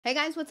Hey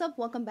guys, what's up?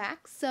 Welcome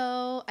back.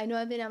 So I know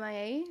I've been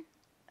MIA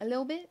a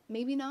little bit,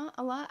 maybe not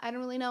a lot. I don't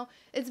really know.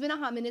 It's been a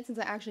hot minute since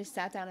I actually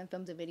sat down and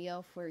filmed a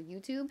video for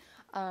YouTube.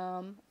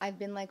 I've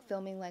been like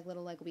filming like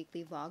little like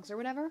weekly vlogs or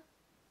whatever.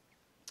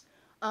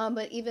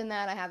 But even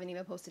that I haven't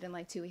even posted in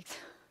like 2 weeks.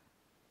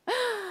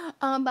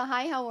 But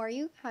hi, how are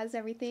you? How's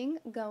everything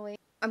going?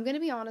 I'm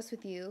gonna be honest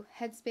with you,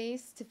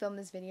 headspace to film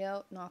this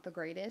video, not the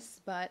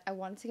greatest, but I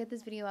wanted to get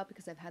this video up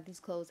because I've had these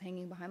clothes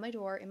hanging behind my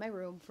door in my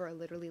room for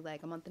literally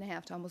like a month and a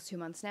half to almost 2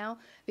 months now,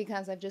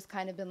 because I've just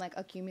kind of been like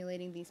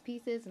accumulating these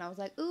pieces, and I was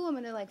like, ooh, I'm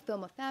gonna like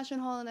film a fashion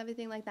haul and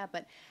everything like that.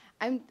 But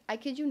I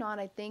kid you not,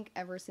 I think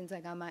ever since I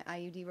got my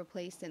IUD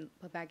replaced and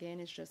put back in,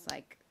 it's just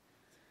like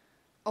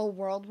a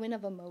whirlwind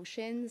of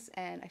emotions,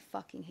 and I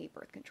fucking hate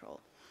birth control.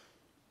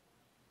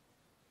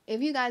 If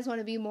you guys want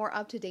to be more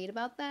up to date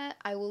about that,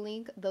 I will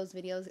link those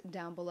videos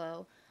down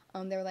below.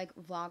 They're like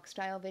vlog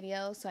style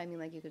videos, so I mean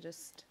like you could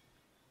just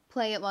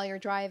play it while you're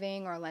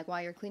driving or like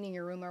while you're cleaning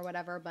your room or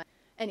whatever. But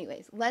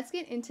anyways, let's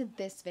get into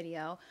this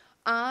video.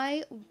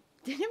 I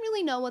didn't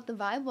really know what the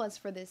vibe was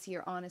for this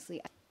year,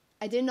 honestly.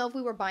 I didn't know if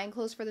we were buying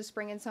clothes for the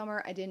spring and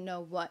summer. I didn't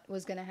know what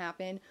was going to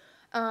happen.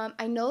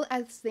 I know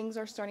as things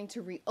are starting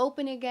to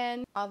reopen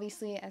again,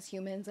 obviously as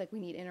humans, like we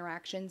need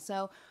interaction.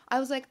 So I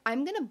was like,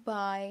 I'm going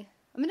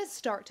to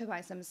start to buy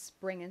some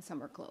spring and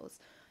summer clothes.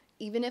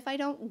 Even if I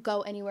don't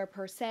go anywhere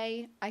per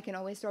se, I can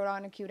always throw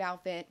on a cute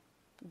outfit,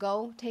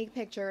 go take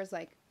pictures,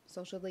 like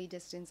socially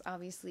distance,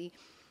 obviously,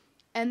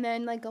 and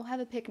then like go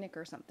have a picnic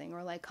or something,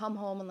 or like come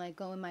home and like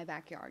go in my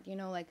backyard, you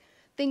know, like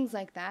things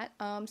like that.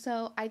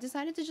 So I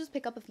decided to just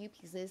pick up a few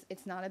pieces.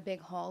 It's not a big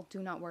haul, do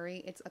not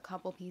worry. It's a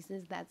couple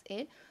pieces, that's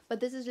it. But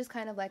this is just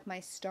kind of like my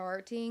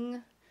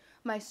starting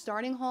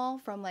haul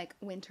from like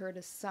winter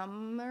to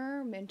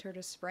summer, winter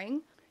to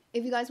spring.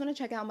 If you guys want to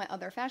check out my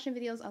other fashion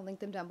videos, I'll link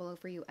them down below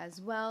for you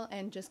as well.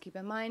 And just keep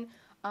in mind,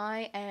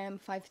 I am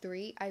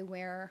 5'3". I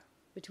wear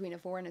between a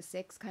 4 and a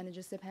 6, kind of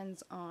just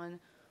depends on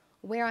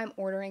where I'm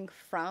ordering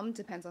from,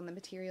 depends on the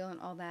material and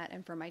all that.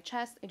 And for my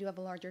chest, I do have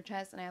a larger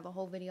chest, and I have a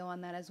whole video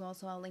on that as well,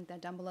 so I'll link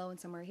that down below and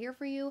somewhere here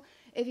for you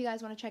if you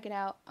guys want to check it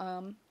out.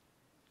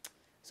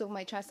 So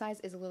my chest size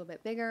is a little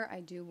bit bigger.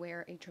 I do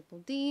wear a triple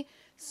D,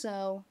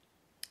 so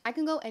I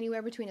can go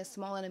anywhere between a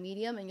small and a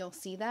medium, and you'll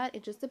see that.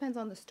 It just depends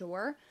on the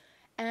store.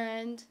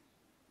 And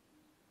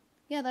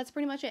yeah, that's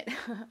pretty much it.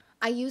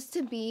 I used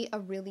to be a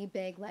really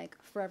big like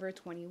Forever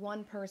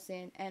 21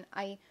 person, and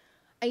I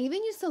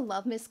even used to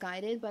love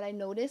Missguided, but I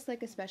noticed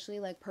like especially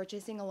like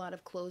purchasing a lot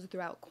of clothes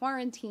throughout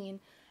quarantine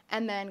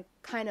and then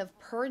kind of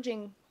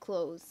purging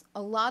clothes.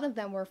 A lot of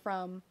them were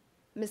from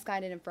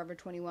Missguided and Forever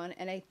 21,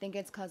 and I think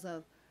it's because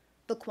of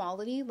the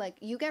quality. Like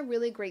you get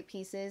really great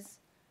pieces.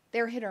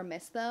 They're hit or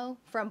miss though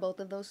from both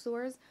of those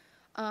stores.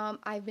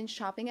 I've been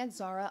shopping at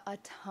Zara a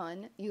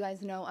ton. You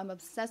guys know I'm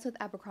obsessed with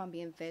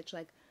Abercrombie and Fitch.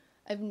 Like,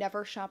 I've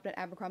never shopped at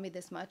Abercrombie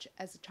this much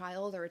as a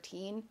child or a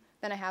teen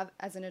than I have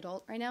as an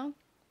adult right now.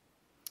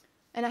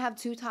 And I have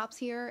two tops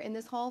here in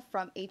this haul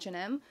from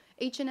H&M.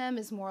 H&M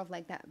is more of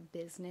like that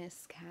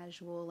business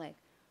casual like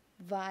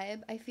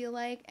vibe, I feel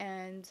like,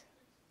 and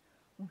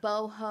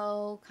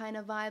boho kind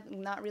of vibe.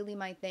 Not really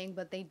my thing,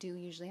 but they do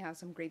usually have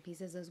some great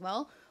pieces as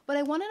well. But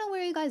I want to know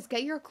where you guys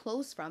get your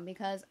clothes from,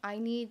 because I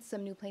need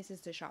some new places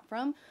to shop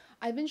from.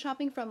 I've been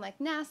shopping from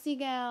like Nasty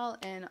Gal,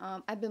 and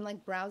I've been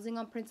like browsing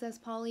on Princess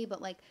Polly,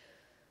 but like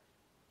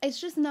it's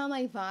just not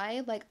my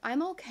vibe. Like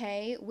I'm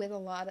okay with a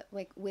lot of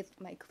like with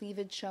my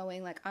cleavage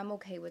showing. Like I'm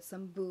okay with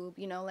some boob,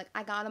 you know. Like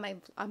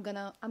I'm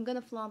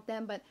gonna flaunt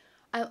them, but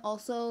I'm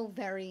also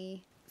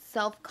very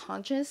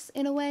self-conscious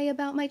in a way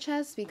about my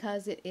chest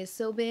because it is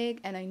so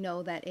big, and I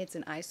know that it's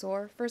an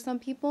eyesore for some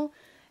people,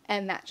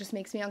 and that just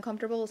makes me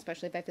uncomfortable,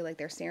 especially if I feel like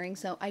they're staring.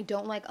 So I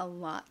don't like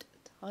a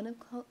ton of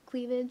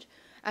cleavage.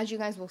 As you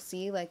guys will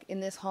see, like in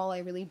this haul, I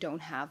really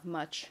don't have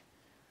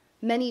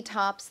many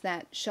tops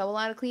that show a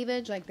lot of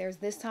cleavage. Like there's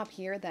this top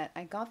here that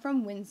I got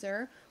from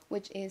Windsor,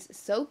 which is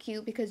so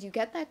cute because you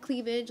get that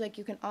cleavage. Like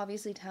you can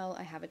obviously tell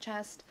I have a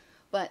chest,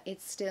 but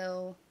it's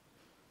still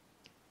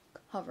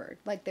covered.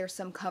 Like there's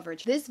some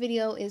coverage. This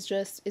video is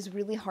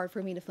really hard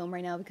for me to film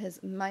right now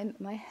because my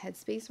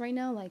headspace right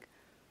now, like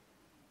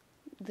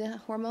the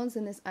hormones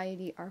in this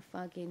IUD are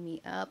fucking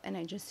me up, and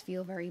I just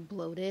feel very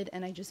bloated,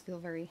 and I just feel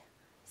very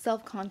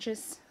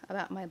self-conscious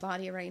about my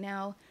body right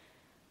now.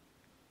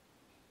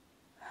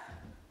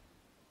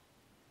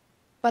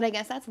 But I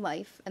guess that's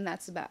life, and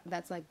that's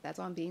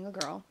on being a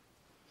girl.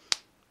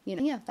 You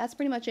know, yeah, that's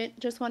pretty much it.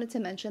 Just wanted to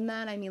mention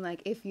that. I mean,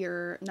 like, if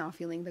you're not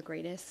feeling the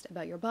greatest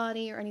about your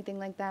body or anything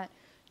like that,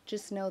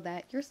 just know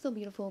that you're still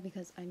beautiful,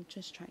 because I'm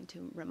just trying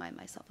to remind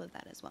myself of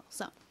that as well.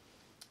 So,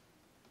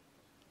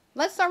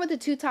 let's start with the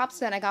two tops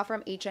that I got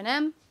from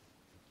H&M.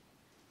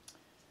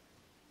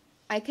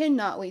 I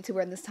cannot wait to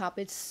wear this top.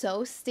 It's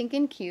so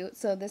stinking cute.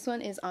 So, this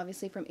one is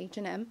obviously from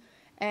H&M,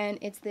 and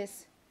it's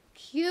this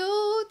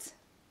cute,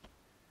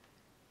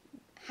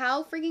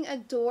 how freaking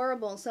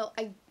adorable. So,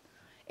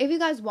 if you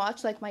guys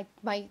watch like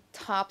my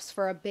tops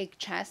for a big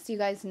chest, you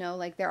guys know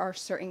like there are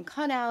certain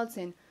cutouts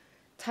and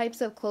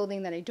types of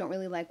clothing that I don't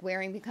really like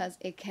wearing because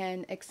it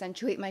can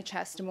accentuate my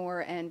chest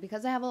more, and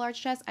because I have a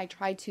large chest, I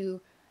try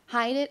to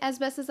hide it as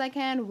best as I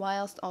can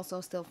whilst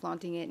also still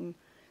flaunting it, and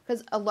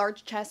because a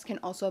large chest can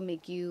also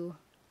make you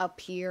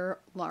appear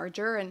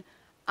larger, and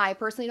I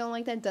personally don't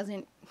like that. It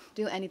doesn't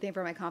do anything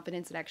for my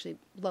confidence. It actually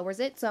lowers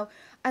it. So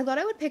I thought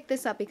I would pick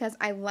this up because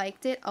I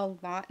liked it a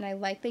lot, and I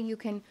like that you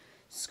can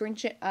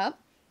scrunch it up.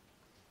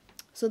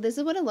 So this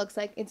is what it looks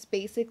like. It's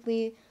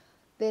basically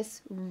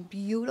this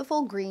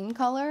beautiful green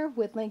color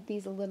with like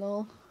these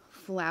little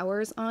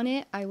flowers on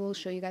it. I will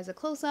show you guys a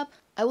close-up.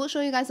 I will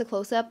show you guys a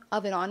close-up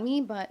of it on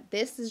me, but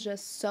this is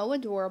just so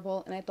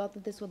adorable, and I thought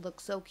that this would look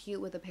so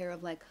cute with a pair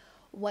of like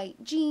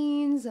white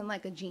jeans and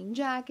like a jean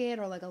jacket,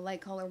 or like a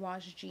light color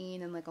wash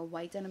jean and like a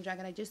white denim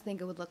jacket. I just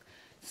think it would look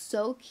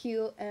so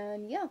cute.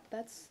 And yeah,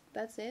 that's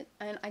it.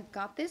 And I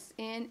got this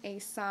in a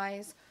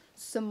size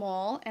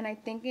small, and I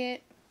think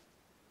it,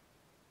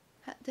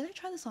 did I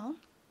try this on?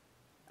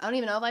 I don't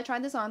even know if I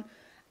tried this on.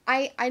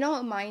 I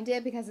don't mind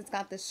it because it's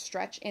got this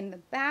stretch in the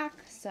back.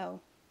 So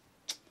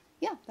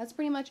yeah, that's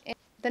pretty much it.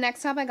 The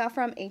next top I got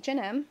from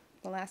H&M,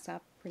 the last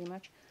top pretty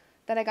much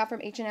that I got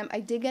from H&M. I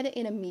did get it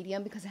in a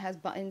medium because it has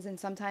buttons, and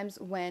sometimes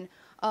when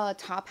a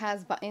top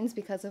has buttons,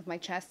 because of my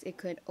chest, it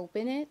could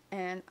open it,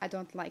 and I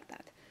don't like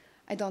that.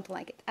 I don't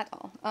like it at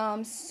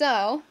all.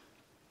 So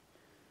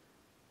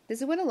this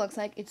is what it looks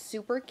like. It's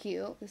super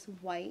cute. This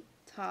white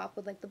top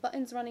with like the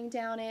buttons running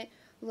down it,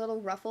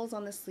 little ruffles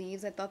on the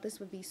sleeves. I thought this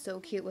would be so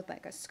cute with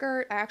like a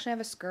skirt. I actually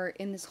have a skirt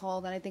in this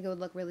haul that I think it would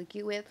look really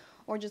cute with,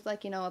 or just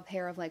like, you know, a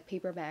pair of like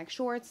paper bag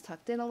shorts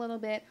tucked in a little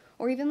bit,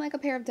 or even like a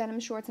pair of denim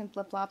shorts and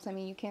flip-flops. I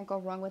mean, you can't go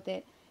wrong with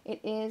it.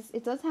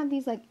 It does have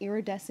these like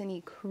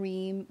iridescent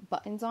cream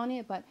buttons on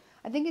it, but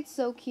I think it's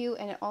so cute,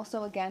 and it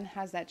also again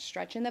has that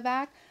stretch in the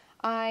back.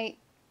 I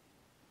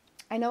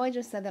know I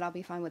just said that I'll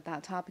be fine with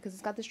that top because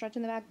it's got the stretch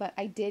in the back, but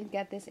I did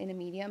get this in a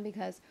medium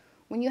because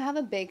when you have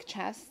a big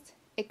chest,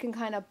 it can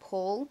kind of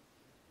pull.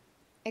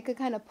 It could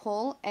kind of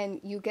pull, and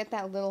you get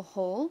that little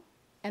hole,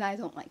 and I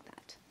don't like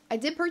that. I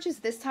did purchase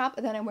this top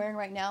that I'm wearing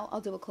right now.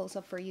 I'll do a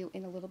close-up for you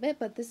in a little bit,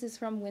 but this is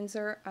from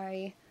Windsor.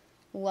 I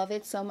love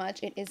it so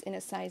much. It is in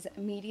a size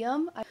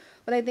medium,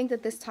 but I think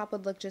that this top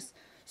would look just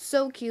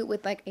so cute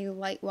with like a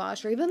light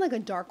wash or even like a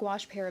dark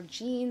wash pair of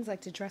jeans,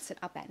 like to dress it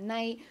up at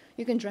night.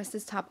 You can dress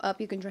this top up,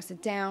 you can dress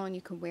it down,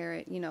 you can wear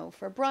it, you know,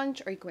 for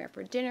brunch, or you can wear it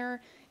for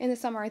dinner. In the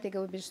summer, I think it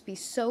would just be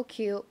so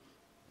cute.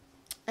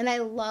 And I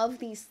love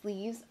these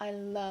sleeves. I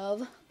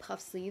love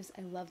puff sleeves.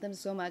 I love them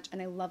so much.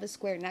 And I love a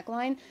square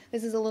neckline.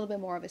 This is a little bit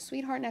more of a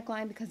sweetheart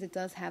neckline because it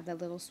does have that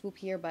little swoop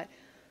here, but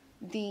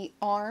the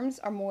arms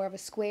are more of a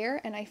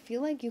square, and I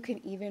feel like you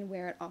can even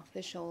wear it off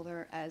the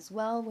shoulder as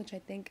well, which I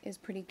think is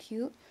pretty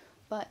cute,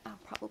 but I'll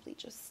probably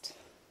just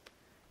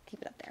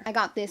keep it up there. I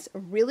got this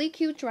really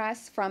cute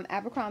dress from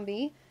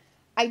Abercrombie.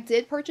 I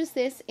did purchase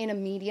this in a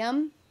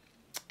medium,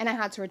 and I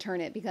had to return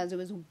it because it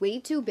was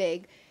way too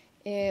big.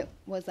 It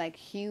was like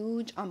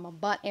huge on my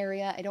butt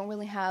area. I don't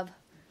really have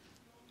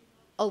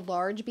a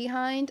large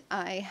behind.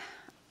 I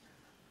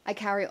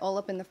carry all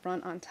up in the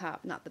front on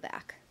top, not the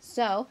back.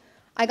 So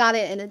I got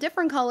it in a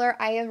different color.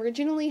 I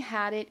originally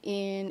had it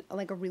in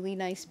like a really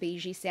nice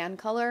beigey sand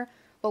color,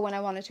 but when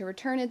I wanted to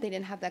return it, they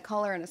didn't have that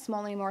color in a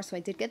small anymore, so I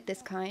did get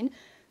this kind.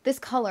 This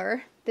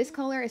color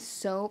is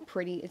so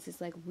pretty. It's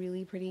this like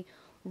really pretty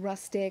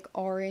rustic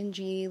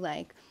orangey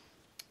like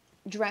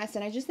dress,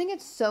 and I just think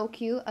it's so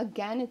cute.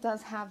 Again, it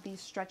does have these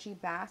stretchy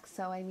backs,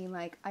 so I mean,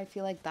 like, I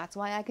feel like that's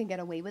why I can get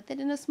away with it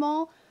in a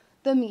small.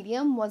 The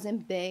medium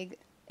wasn't big.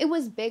 It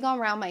was big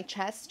around my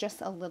chest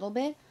just a little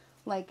bit.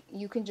 Like,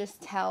 you can just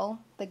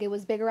tell, like, it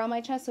was big around my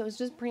chest, so it was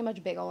just pretty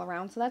much big all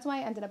around. So that's why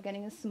I ended up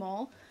getting a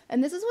small.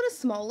 And this is what a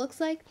small looks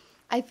like.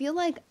 I feel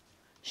like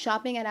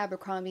shopping at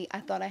Abercrombie, I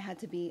thought I had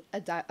to be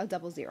a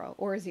 00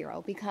 or a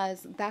 0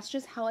 because that's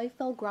just how I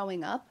felt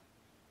growing up.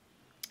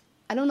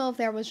 I don't know if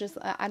there was just,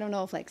 I don't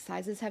know if like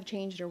sizes have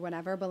changed or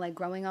whatever, but like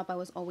growing up, I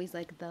was always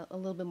like a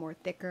little bit more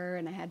thicker,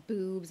 and I had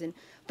boobs and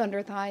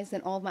thunder thighs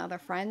than all of my other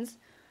friends.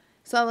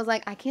 So I was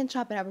like, I can't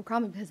shop at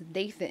Abercrombie because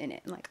they fit in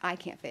it, and like I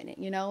can't fit in it,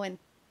 you know? And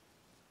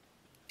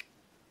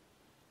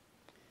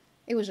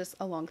it was just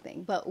a long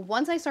thing. But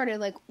once I started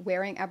like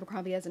wearing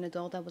Abercrombie as an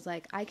adult, I was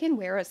like, I can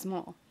wear a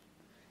small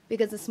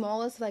because the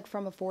small is like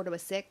from a 4 to a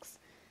 6.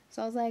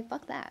 So I was like,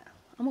 fuck that.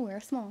 I'm gonna wear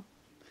a small.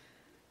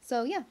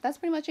 So yeah, that's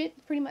pretty much it.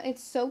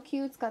 It's so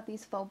cute. It's got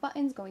these faux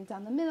buttons going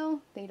down the middle.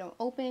 They don't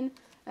open,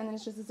 and then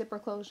it's just a zipper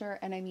closure,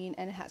 and and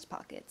it has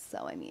pockets.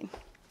 So I mean,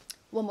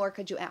 what more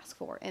could you ask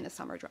for in a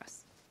summer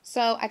dress?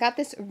 So I got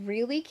this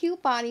really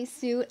cute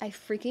bodysuit. I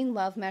freaking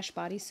love mesh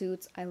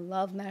bodysuits. I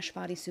love mesh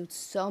bodysuits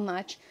so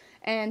much.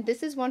 And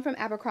this is one from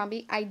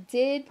Abercrombie. I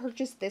did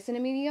purchase this in a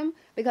medium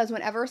because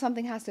whenever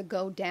something has to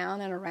go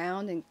down and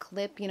around and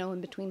clip, you know,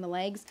 in between the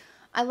legs,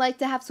 I like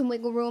to have some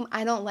wiggle room.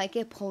 I don't like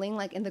it pulling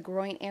like in the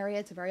groin area.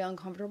 It's very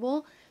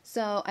uncomfortable.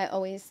 So I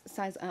always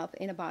size up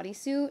in a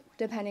bodysuit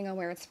depending on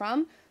where it's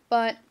from.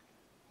 But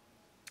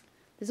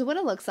this is what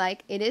it looks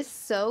like. It is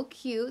so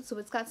cute. So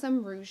it's got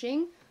some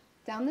ruching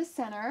down the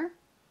center,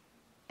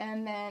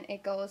 and then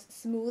it goes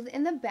smooth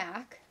in the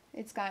back,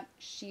 It's got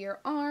sheer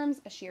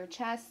arms, a sheer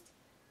chest,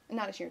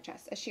 not a sheer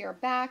chest, a sheer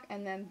back,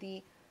 and then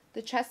the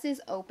chest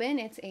is open.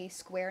 It's a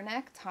square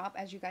neck top,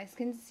 as you guys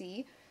can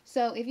see.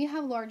 So if you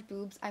have large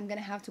boobs, I'm going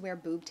to have to wear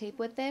boob tape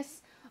with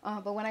this.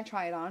 But when I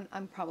try it on,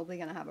 I'm probably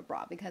going to have a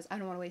bra because I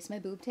don't want to waste my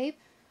boob tape.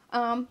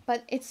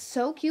 But it's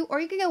so cute. Or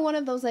you could get one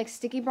of those like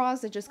sticky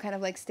bras that just kind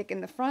of like stick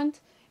in the front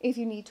if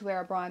you need to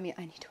wear a bra. I mean,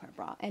 I need to wear a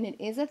bra. And it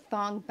is a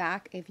thong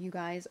back if you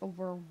guys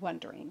were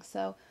wondering.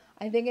 So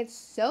I think it's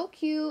so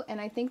cute.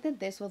 And I think that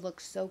this would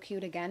look so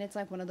cute again. It's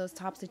like one of those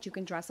tops that you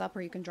can dress up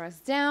or you can dress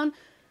down.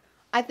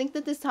 I think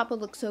that this top would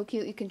look so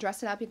cute. You can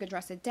dress it up, you could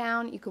dress it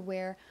down, you could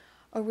wear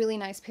a really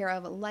nice pair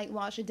of light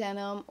wash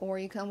denim, or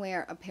you can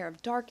wear a pair of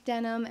dark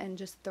denim and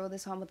just throw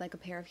this on with like a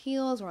pair of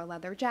heels or a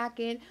leather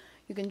jacket.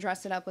 You can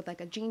dress it up with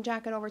like a jean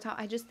jacket over top.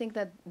 I just think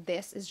that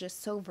this is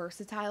just so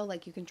versatile.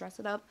 Like you can dress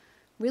it up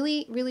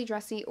really, really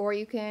dressy, or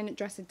you can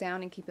dress it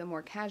down and keep it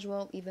more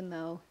casual, even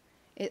though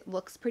it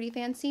looks pretty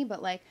fancy.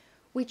 But like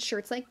with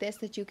shirts like this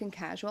that you can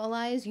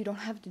casualize, you don't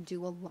have to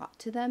do a lot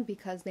to them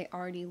because they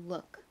already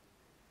look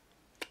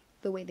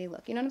the way they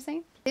look. You know what I'm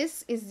saying?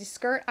 This is the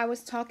skirt I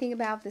was talking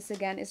about. This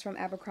again is from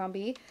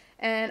Abercrombie,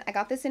 and I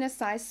got this in a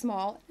size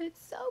small.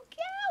 It's so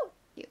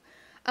cute.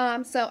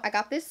 So I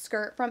got this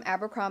skirt from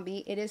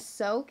Abercrombie. It is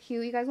so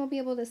cute. You guys won't be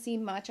able to see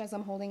much as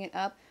I'm holding it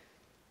up.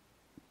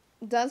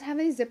 It does have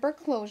a zipper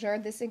closure.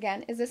 This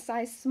again is a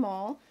size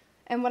small,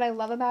 and what I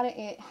love about it,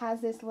 it has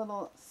this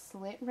little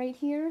slit right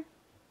here.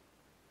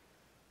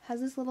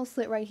 Has this little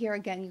slit right here.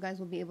 Again, you guys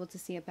will be able to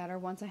see it better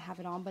once I have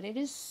it on, but it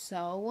is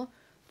so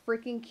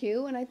freaking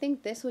cute, and I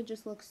think this would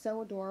just look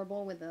so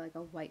adorable with like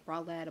a white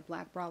bralette, a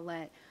black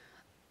bralette,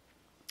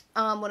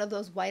 one of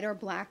those white or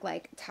black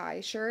like tie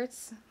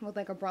shirts with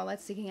like a bralette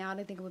sticking out.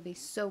 I think it would be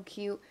so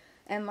cute,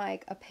 and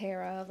like a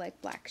pair of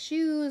like black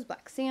shoes,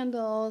 black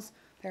sandals,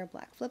 a pair of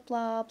black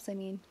flip-flops. I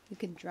mean, you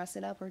can dress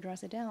it up or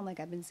dress it down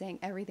like I've been saying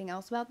everything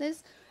else about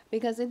this,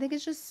 because I think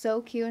it's just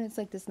so cute, and it's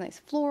like this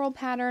nice floral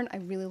pattern. I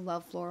really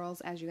love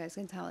florals, as you guys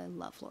can tell. I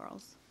love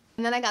florals.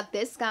 And then I got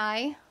this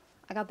guy.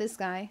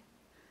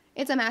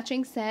 It's a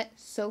matching set,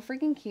 so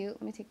freaking cute.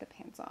 Let me take the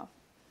pants off.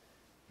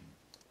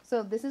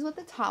 So this is what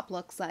the top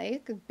looks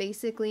like.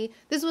 Basically,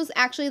 this was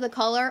actually the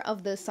color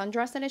of the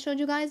sundress that I showed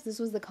you guys. This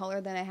was the color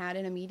that I had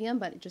in a medium,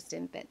 but it just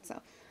didn't fit.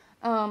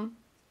 So,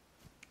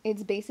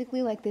 it's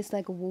basically like this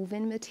like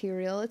woven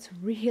material. It's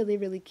really,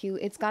 really cute.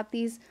 It's got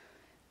these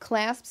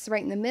clasps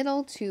right in the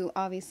middle to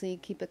obviously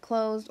keep it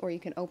closed, or you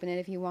can open it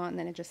if you want, and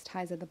then it just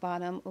ties at the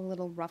bottom. A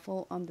little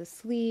ruffle on the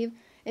sleeve.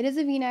 It is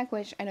a v-neck,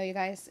 which I know you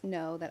guys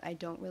know that I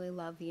don't really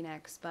love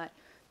v-necks, but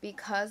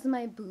because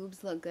my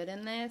boobs look good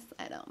in this,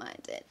 I don't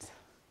mind it.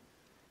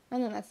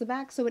 And then that's the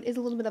back, so it is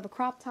a little bit of a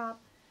crop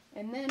top.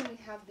 And then we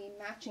have the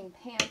matching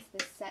pants.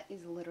 This set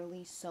is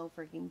literally so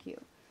freaking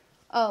cute.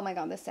 Oh my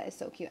god, this set is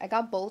so cute. I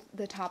got both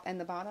the top and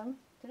the bottom.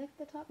 Did I get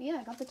the top? Yeah,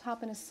 I got the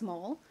top in a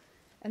small.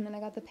 And then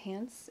I got the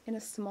pants in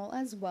a small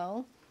as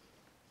well.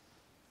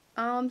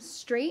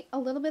 Straight, a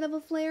little bit of a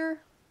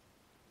flare.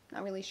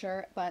 Not really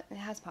sure, but it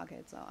has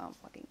pockets, so I don't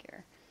fucking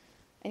care.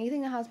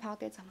 Anything that has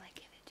pockets, I'm like,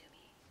 give it to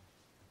me.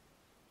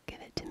 Give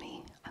it to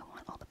me. I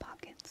want all the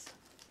pockets.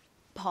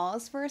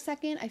 Pause for a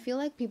second. I feel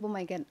like people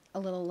might get a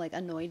little like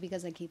annoyed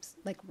because I keep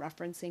like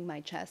referencing my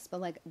chest, but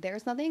like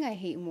there's nothing I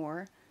hate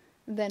more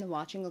than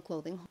watching a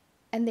clothing haul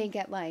and they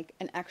get like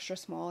an extra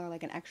small or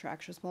like an extra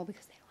small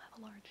because they don't have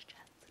a large chest.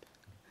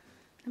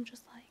 I'm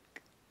just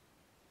like,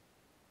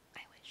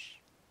 I wish.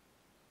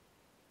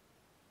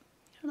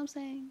 You know what I'm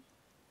saying?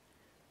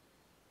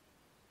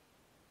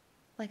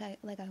 Like I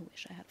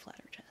wish I had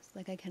flatter chest.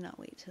 Like I cannot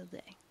wait till the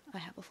day I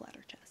have a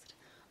flatter chest.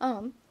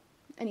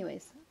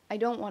 Anyways, I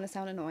don't want to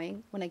sound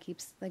annoying when I keep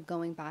like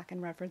going back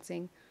and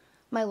referencing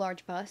my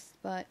large bust,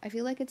 but I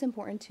feel like it's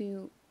important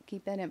to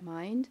keep that in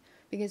mind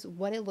because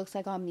what it looks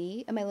like on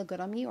me, it might look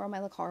good on me or it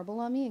might look horrible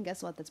on me, and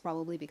guess what? That's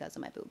probably because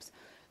of my boobs.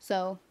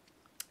 So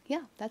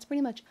yeah, that's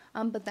pretty much,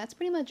 but that's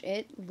pretty much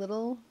it.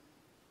 Little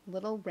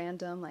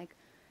random, like,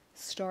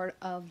 start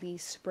of the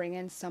spring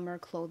and summer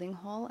clothing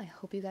haul. I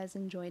hope you guys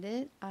enjoyed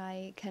it.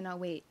 I cannot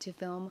wait to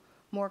film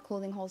more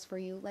clothing hauls for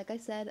you. Like I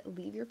said,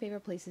 leave your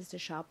favorite places to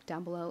shop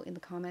down below in the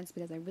comments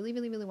because I really,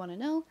 really, really want to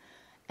know.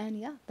 And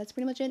yeah, that's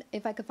pretty much it.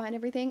 If I could find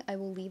everything, I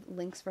will leave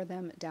links for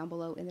them down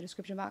below in the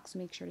description box, so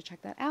make sure to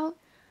check that out.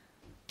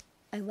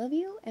 I love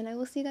you, and I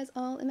will see you guys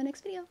all in my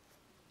next video.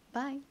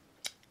 Bye!